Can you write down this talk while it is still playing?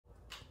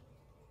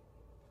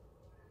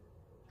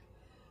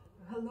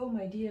Hello,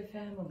 my dear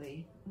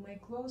family, my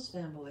close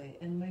family,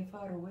 and my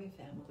faraway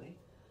family.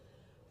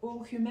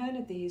 All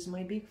humanity is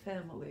my big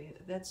family.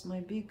 That's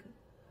my big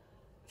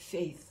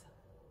faith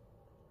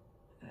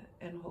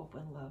and hope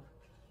and love.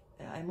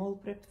 I'm all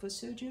prepped for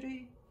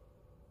surgery,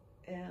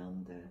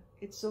 and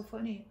it's so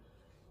funny.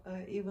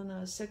 Even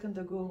a second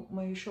ago,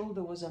 my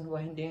shoulder was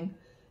unwinding.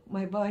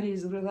 My body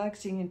is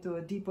relaxing into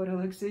a deeper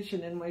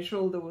relaxation, and my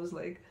shoulder was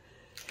like,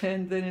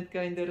 and then it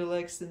kind of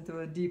relaxed into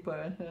a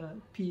deeper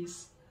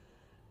peace.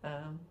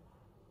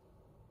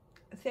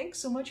 Thanks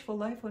so much for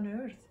life on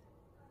earth,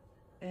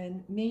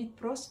 and may it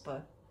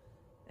prosper,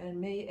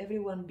 and may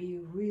everyone be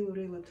really,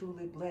 really,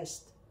 truly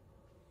blessed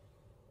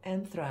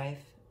and thrive,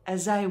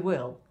 as I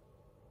will.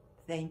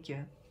 Thank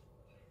you.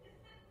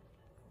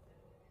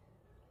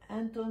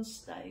 Anton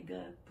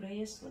Steiger,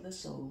 Prayers for the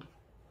Soul.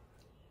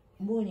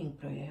 Morning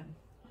Prayer.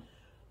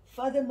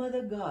 Father,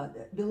 Mother,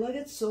 God,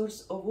 beloved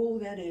source of all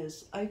that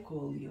is, I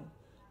call you.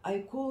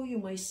 I call you,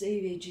 my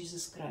Savior,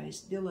 Jesus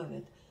Christ,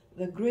 beloved,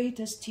 the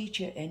greatest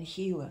teacher and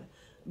healer,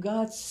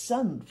 God's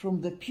Son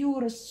from the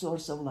purest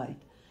source of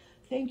light.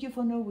 Thank you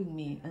for knowing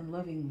me and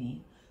loving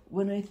me.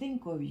 When I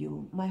think of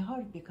you, my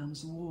heart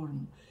becomes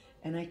warm,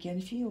 and I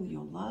can feel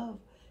your love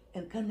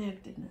and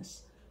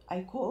connectedness.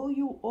 I call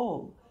you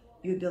all,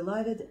 you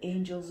beloved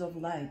angels of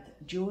light,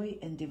 joy,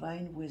 and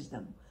divine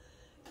wisdom.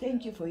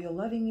 Thank you for your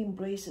loving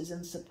embraces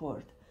and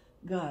support.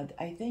 God,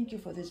 I thank you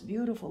for this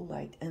beautiful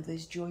light and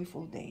this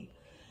joyful day.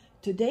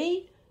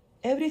 Today,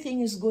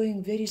 everything is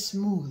going very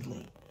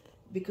smoothly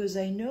because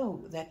I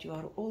know that you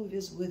are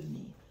always with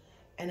me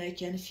and I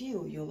can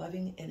feel your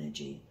loving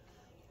energy.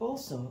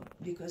 Also,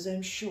 because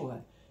I'm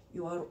sure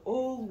you are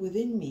all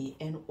within me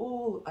and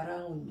all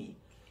around me,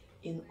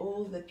 in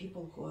all the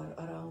people who are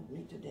around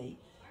me today,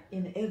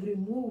 in every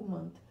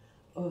movement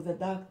of the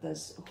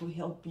doctors who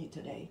helped me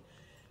today.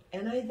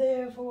 And I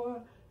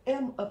therefore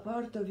am a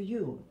part of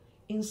you,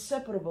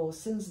 inseparable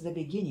since the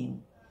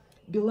beginning.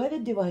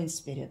 Beloved Divine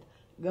Spirit,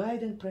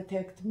 guide and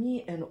protect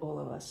me and all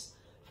of us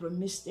from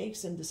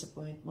mistakes and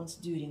disappointments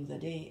during the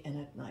day and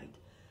at night.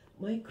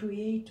 My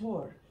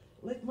Creator,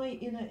 let my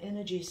inner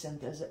energy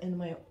centers and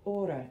my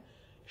aura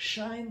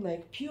shine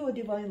like pure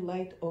divine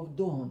light of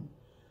dawn,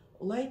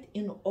 light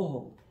in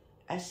all.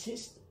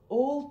 Assist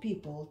all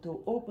people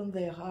to open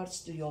their hearts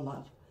to your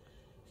love.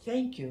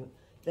 Thank you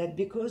that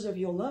because of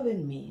your love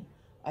in me,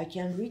 I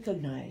can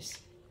recognize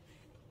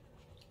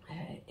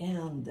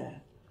and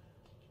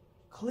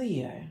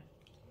clear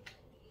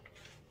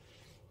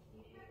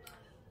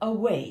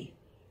away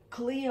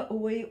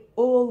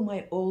all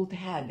my old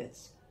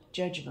habits,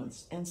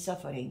 judgments, and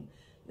suffering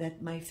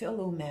that my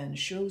fellow man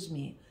shows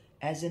me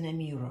as in a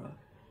mirror.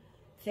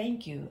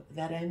 Thank you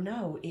that I'm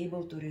now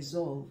able to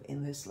resolve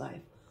in this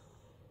life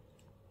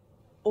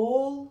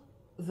all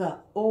the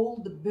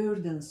old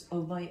burdens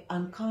of my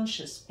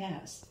unconscious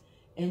past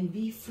and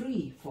be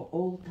free for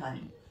all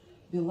time.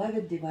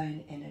 Beloved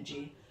divine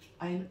energy,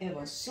 I am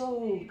ever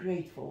so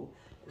grateful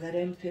that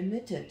I'm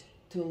permitted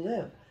to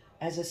live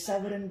as a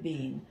sovereign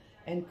being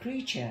and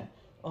creature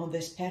on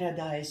this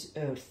paradise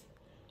earth.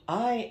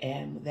 I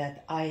am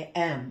that I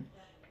am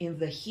in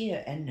the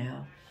here and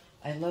now.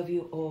 I love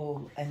you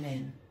all.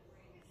 Amen.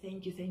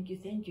 Thank you, thank you,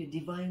 thank you.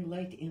 Divine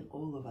light in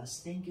all of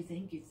us. Thank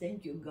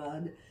you,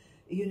 God,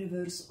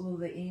 universe, all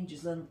the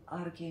angels and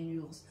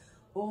archangels,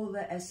 all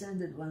the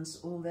ascended ones,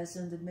 all the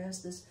ascended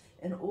masters,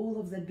 and all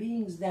of the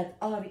beings that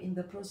are in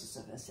the process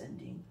of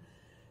ascending,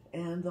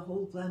 and the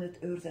whole planet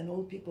Earth, and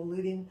all people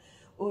living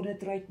on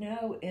it right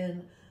now,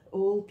 and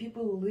all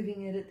people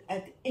living in it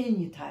at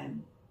any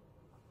time.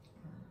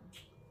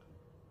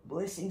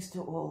 Blessings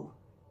to all.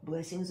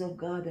 Blessings of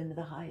God and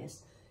the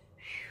highest.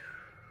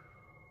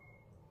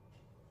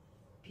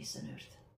 Peace on earth.